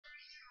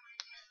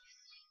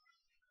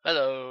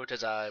Hello,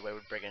 'tis I,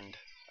 Wayward Brigand,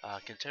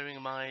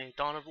 continuing my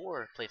Dawn of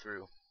War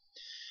playthrough.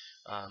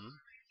 Um,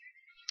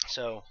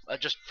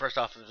 just first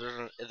off,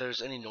 if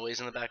there's any noise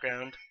in the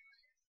background,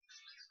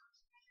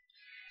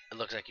 it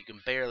looks like you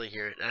can barely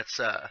hear it. That's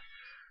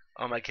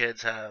all my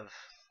kids have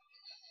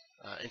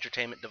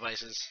entertainment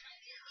devices.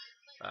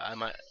 I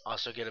might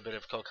also get a bit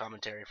of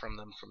co-commentary from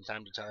them from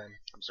time to time.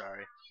 I'm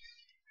sorry.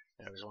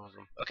 There was one of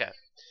them. Okay.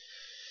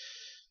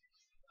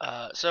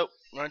 So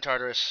we're in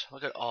Tartarus.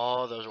 Look at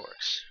all those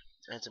orcs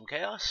and some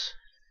chaos,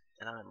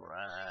 and I'm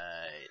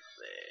right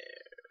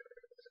there.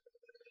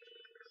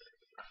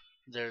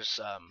 There's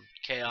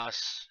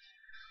Chaos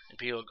and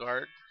Imperial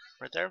Guard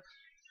right there.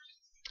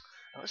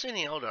 I don't see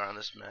any Eldar on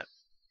this map.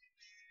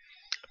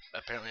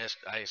 Apparently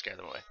I scared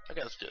them away.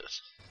 Okay, let's do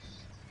this.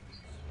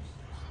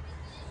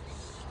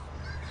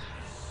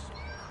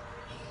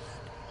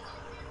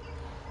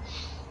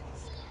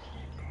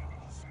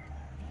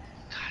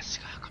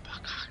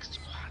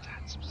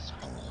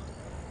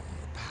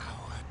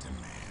 Power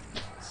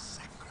demands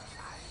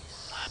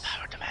sacrifice.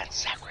 Power demands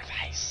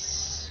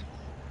sacrifice.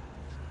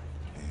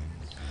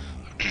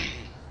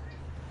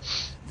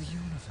 The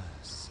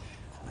universe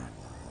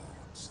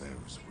rewards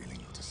those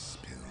willing to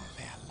spill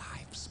their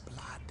life's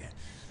blood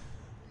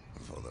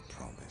for the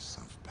promise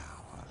of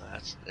power.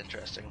 That's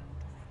interesting.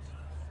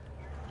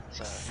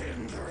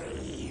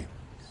 Sindri!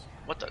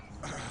 What the?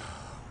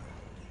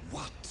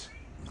 What,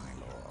 my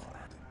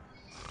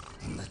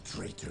lord? The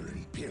traitor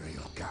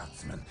Imperial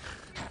Guardsmen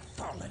have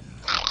fallen.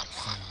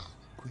 So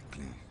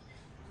quickly.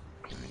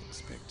 I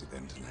expected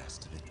them to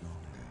last a bit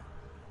longer.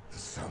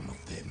 Some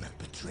of them have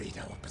betrayed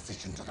our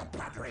position to the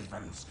Blood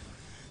Ravens.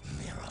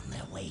 They're on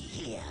their way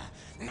here,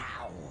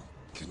 now.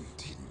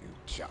 Continue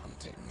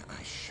chanting.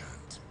 I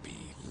shan't be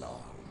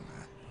long.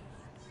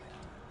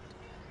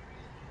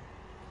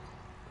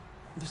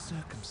 The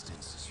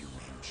circumstances you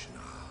mention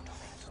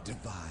are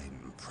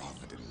divine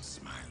providence,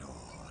 my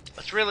lord.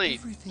 It's really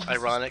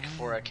ironic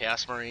for a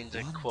Chaos Marine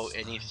to quote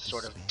any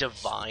sort of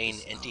divine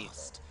entity.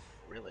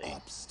 Really.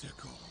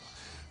 Obstacle.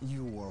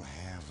 You will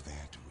have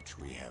that which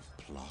we have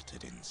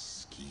plotted and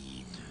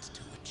schemed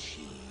to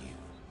achieve.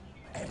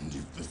 And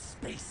if the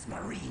Space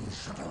Marine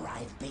should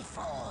arrive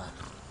before,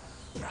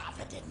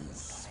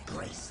 Providence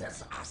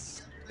graces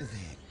us.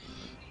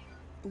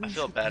 Then I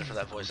feel bad for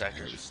that voice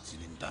actor's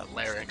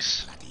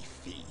larynx. Bloody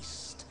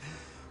feast.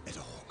 At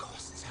all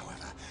costs,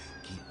 however,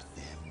 keep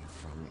them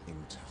from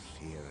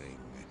interfering.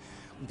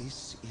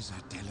 This is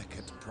a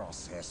delicate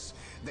process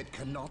that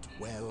cannot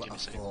well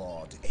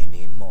afford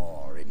any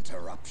more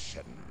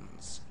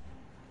interruptions.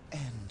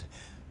 And,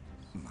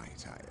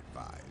 might I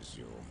advise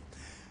you,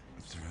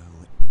 throw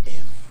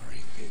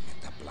everything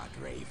at the Blood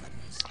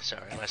Ravens.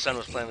 Sorry, my son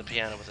was playing the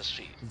piano with his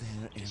feet.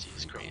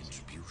 He's crazy.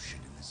 Contribution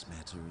in this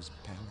matter is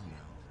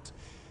paramount,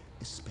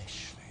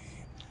 especially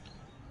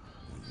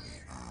when we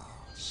are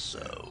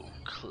So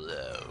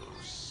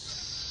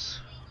close.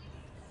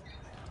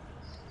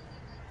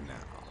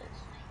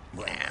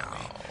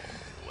 now.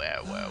 Where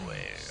were we?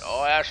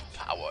 Oh, yes,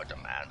 power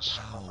demands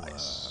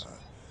sacrifice.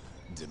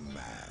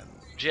 Demand.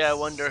 Gee, I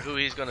wonder who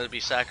he's going to be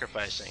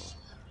sacrificing.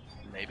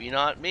 Maybe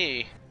not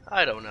me.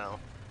 I don't know.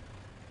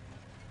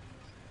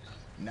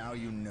 Now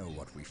you know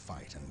what we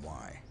fight and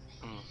why.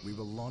 We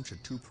will launch a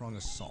two-pronged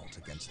assault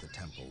against the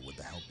temple with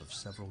the help of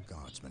several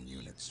guardsman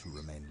units who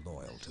remain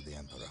loyal to the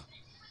Emperor.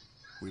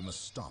 We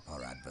must stop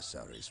our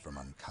adversaries from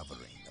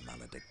uncovering the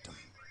maledictum.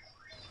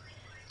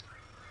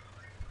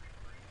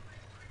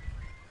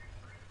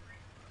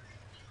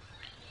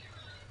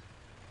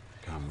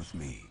 Come with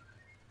me.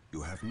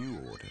 You have new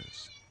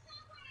orders.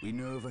 We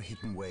know of a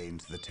hidden way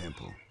into the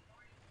temple.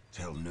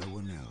 Tell no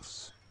one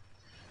else.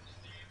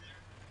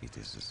 It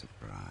is a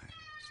surprise.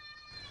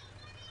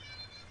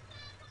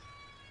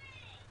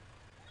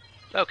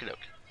 Okie doke.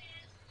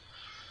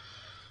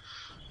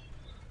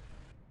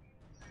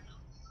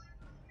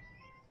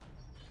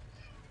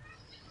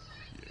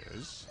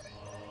 Yes?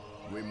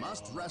 We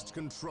must wrest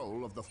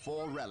control of the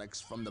 4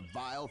 relics from the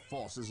vile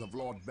forces of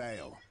Lord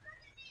Baal.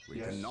 We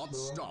cannot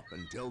stop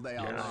until they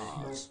are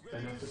ours.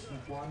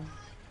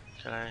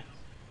 Can I?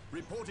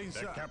 Reporting,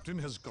 sir. The captain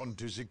has gone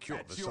to secure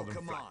At the your southern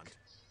command. flank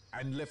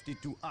and left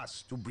it to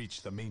us to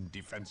breach the main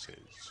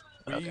defenses.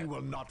 Okay. We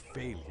will not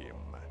fail him.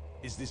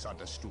 Is this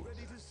understood?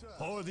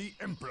 For the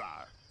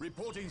Emperor.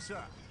 Reporting,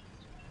 sir.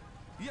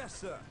 Yes,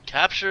 sir.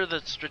 Capture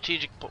the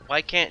strategic.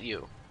 Why can't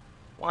you?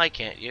 Why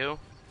can't you?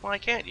 Why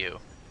can't you?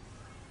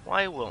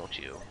 Why won't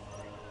you?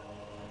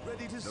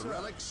 Ready to The serve.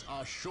 relics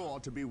are sure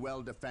to be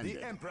well defended.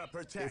 The Emperor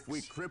protects. If we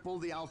cripple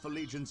the Alpha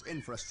Legion's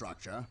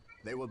infrastructure,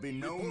 there will be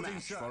no Reporting,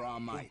 match sir. for our We'll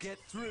might. get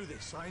through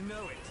this. I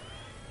know it.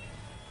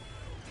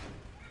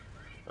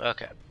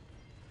 Okay.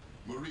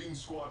 Marine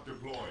squad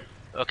deployed.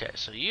 Okay,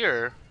 so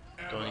you're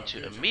going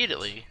to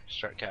immediately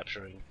start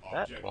capturing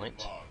that Object point.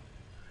 marked.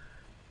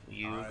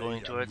 You're I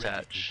going to am ready to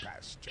attach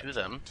pass to them.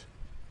 judgment.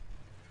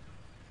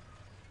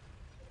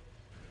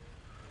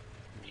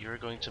 You're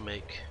going to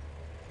make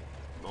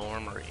more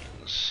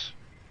Marines.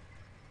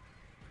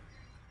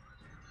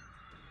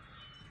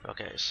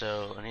 Okay,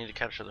 so I need to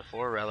capture the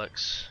 4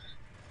 relics.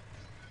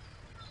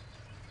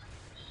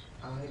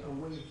 I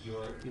await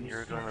your instructions.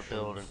 You're gonna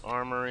build an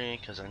armory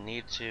because I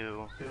need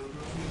to. Build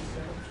routine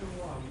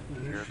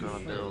 721. You're gonna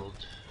Serve.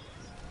 build.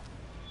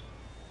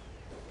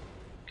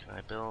 Can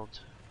I build?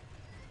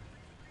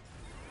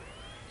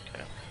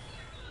 Okay.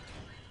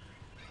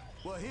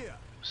 We're here.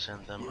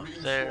 Send them up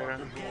Marine there. squad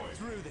deployed. Get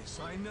through this,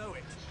 I know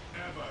it.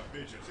 Ever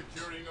vigilant.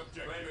 Securing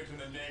objective. Claim it in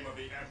the name of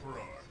the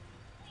Emperor.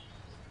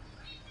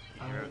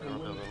 You're gonna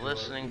build a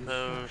listening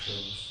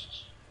post.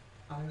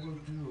 I will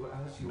do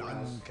as you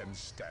None ask. can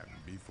stand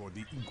before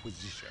the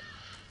Inquisition.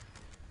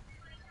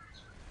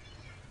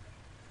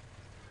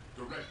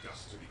 Direct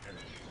us to the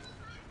enemy.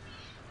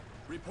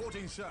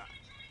 Reporting, sir.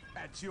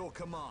 At your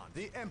command.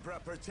 The Emperor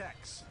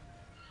protects.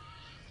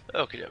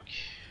 Okie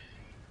dokie.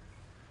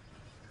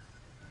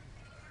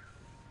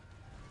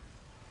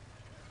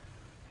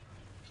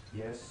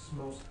 Yes,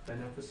 most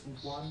beneficent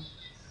one.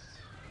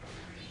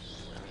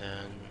 And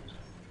then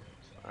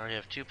I already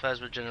have 2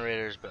 plasma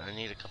generators, but I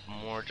need a couple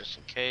more just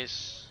in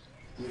case.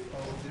 With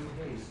all due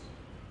haste.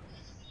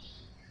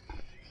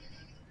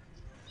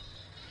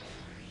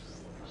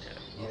 Okay.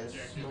 Yes,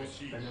 Objective most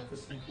achieved.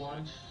 beneficent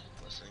one.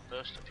 Listening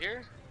post up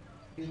here.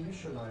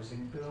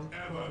 Initializing build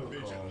Ever protocol.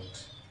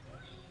 vigilant.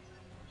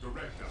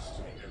 Direct us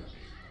to the enemy.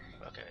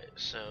 Okay,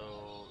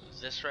 so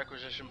this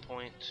requisition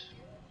point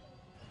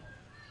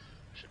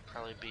should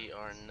probably be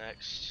our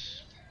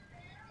next.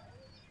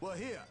 We're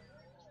here.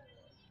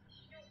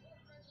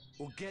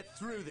 We'll get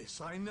through this,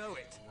 I know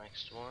it.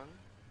 Next one.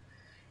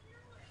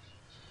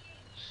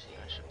 See,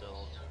 I should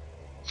build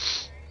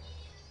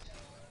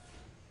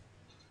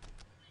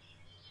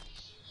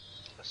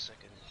a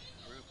second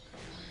group.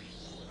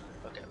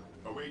 Okay.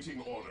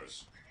 Awaiting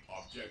orders.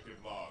 Objective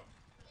logged.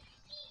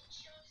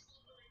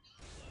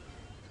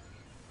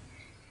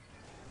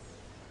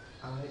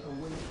 I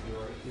await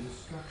your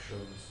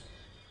instructions.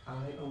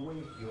 I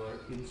await your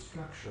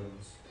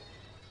instructions.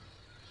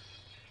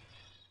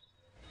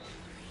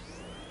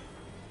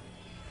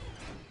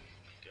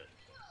 Good.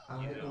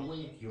 I You know,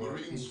 await your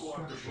Marine squad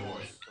instructions.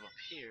 deployed. come up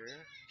here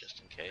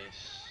just in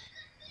case.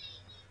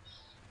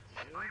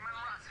 You.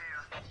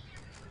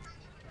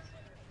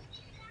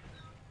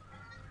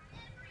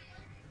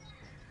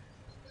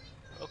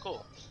 Oh,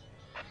 cool.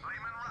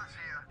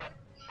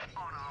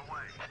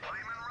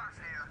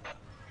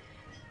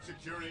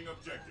 Securing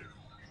objective.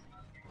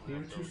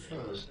 Here to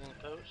serve. Listening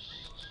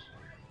post.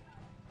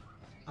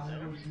 I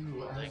will do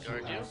Will they as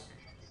guard you you? ask.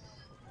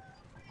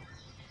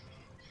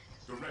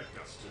 Direct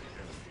us to the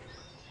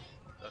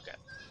enemy. Okay.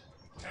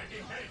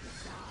 Taking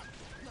haste.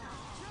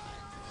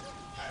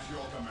 At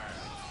your command.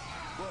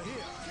 We're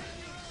here.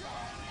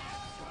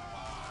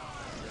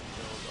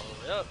 Build all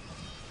the way up.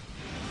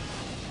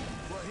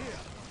 We're here.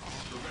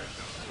 Direct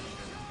us to the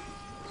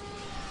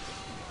enemy.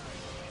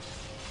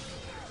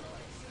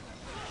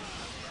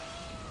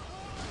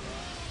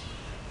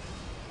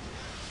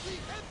 The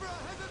Emperor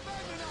has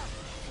abandoned us.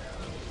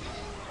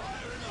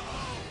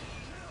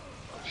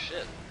 Oh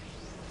shit.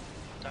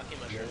 Talking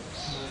Yes, mushrooms.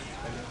 most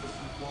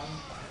beneficent one.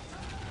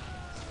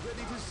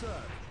 Ready to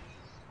serve.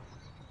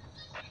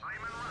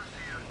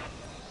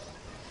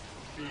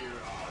 Fear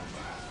our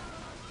wrath.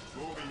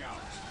 Moving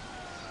out.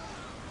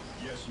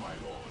 Yes, my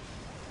lord.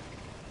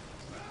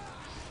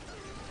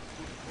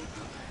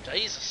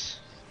 Jesus.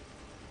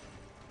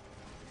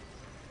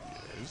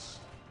 Yes?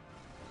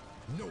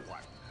 No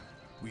one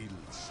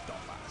will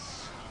stop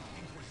us.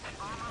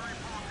 I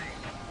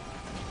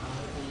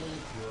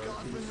await your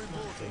Guardsman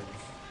reporting.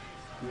 instructions.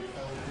 With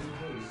all due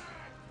haste.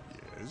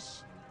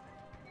 Yes?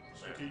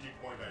 Strategic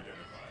point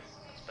identified.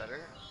 That's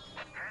better.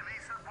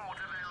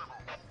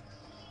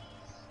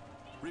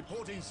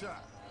 Reporting, sir.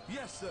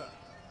 Yes, sir.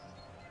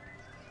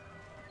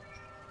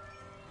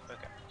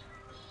 Okay.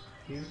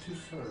 Here to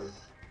serve.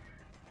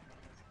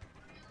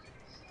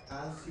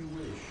 As you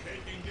wish.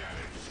 Taking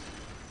damage.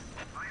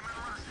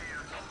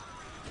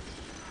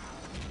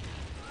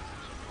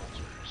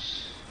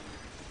 Soldiers.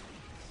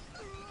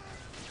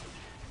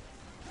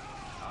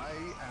 I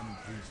am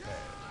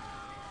prepared.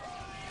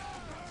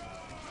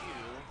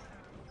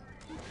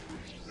 You.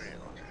 Grenade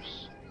launchers.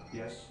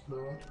 Yes,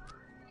 Lord.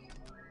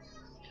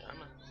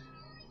 Come on.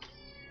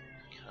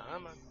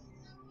 Come on.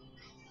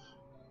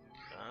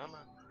 Come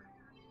on.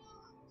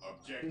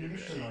 Objective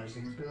achieved.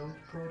 Initializing build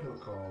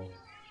protocol.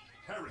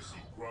 Heresy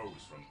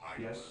grows from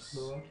Yes, idleness.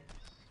 Lord.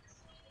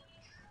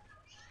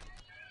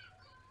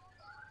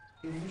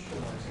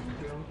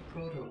 Initializing build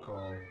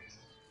protocol.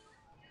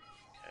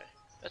 Okay.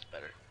 That's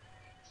better.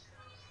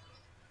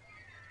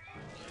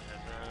 Okay,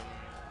 have them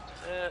do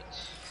that.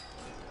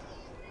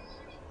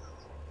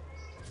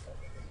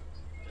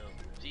 Build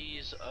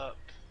these up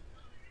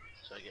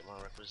so I get more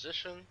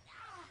requisition.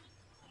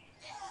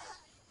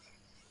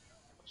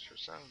 Not sure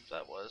sound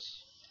that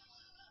was.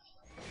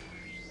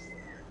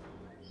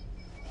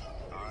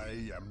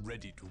 I am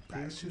ready to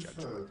pass Here to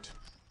judgment.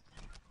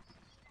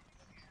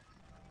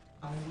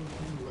 I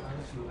will do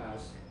as you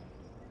ask.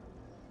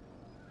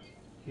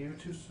 Here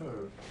to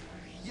serve.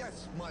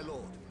 Yes, my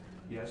lord.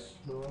 Yes,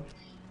 Lord.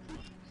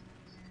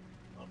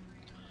 Oh.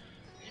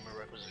 Need more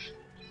requisition.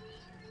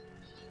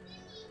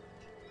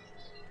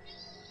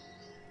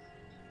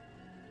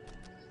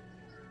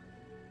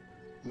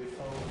 With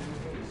all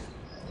due haste.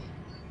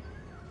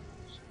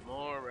 Some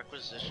more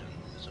requisition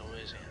is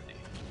always handy.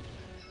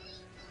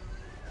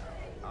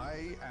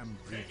 I am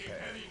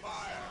prepared.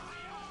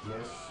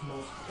 Yes,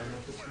 most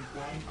beneficent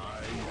one. I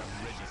am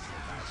ready to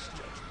pass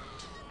judgment.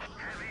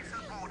 Heavy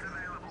support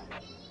available.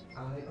 I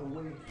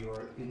await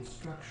your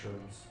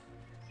instructions.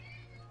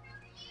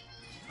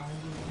 I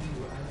will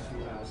do as you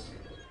ask.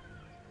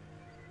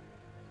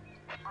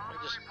 Am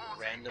I just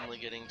randomly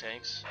getting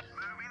tanks?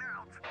 Moving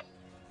out.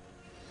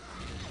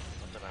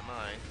 Not that I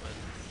mind,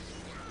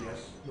 but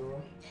Yes,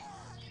 Lord.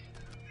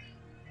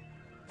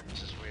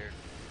 this is weird.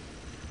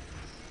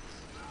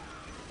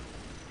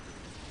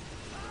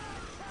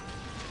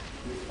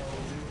 With all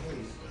due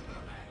haste.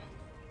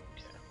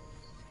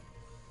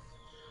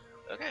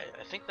 Okay,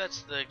 I think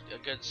that's a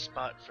good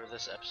spot for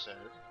this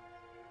episode.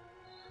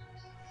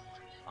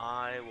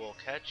 I will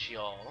catch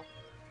y'all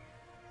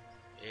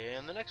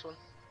in the next one.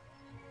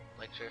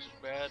 Like, share,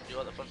 subscribe, do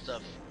all the fun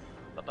stuff.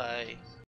 Bye-bye.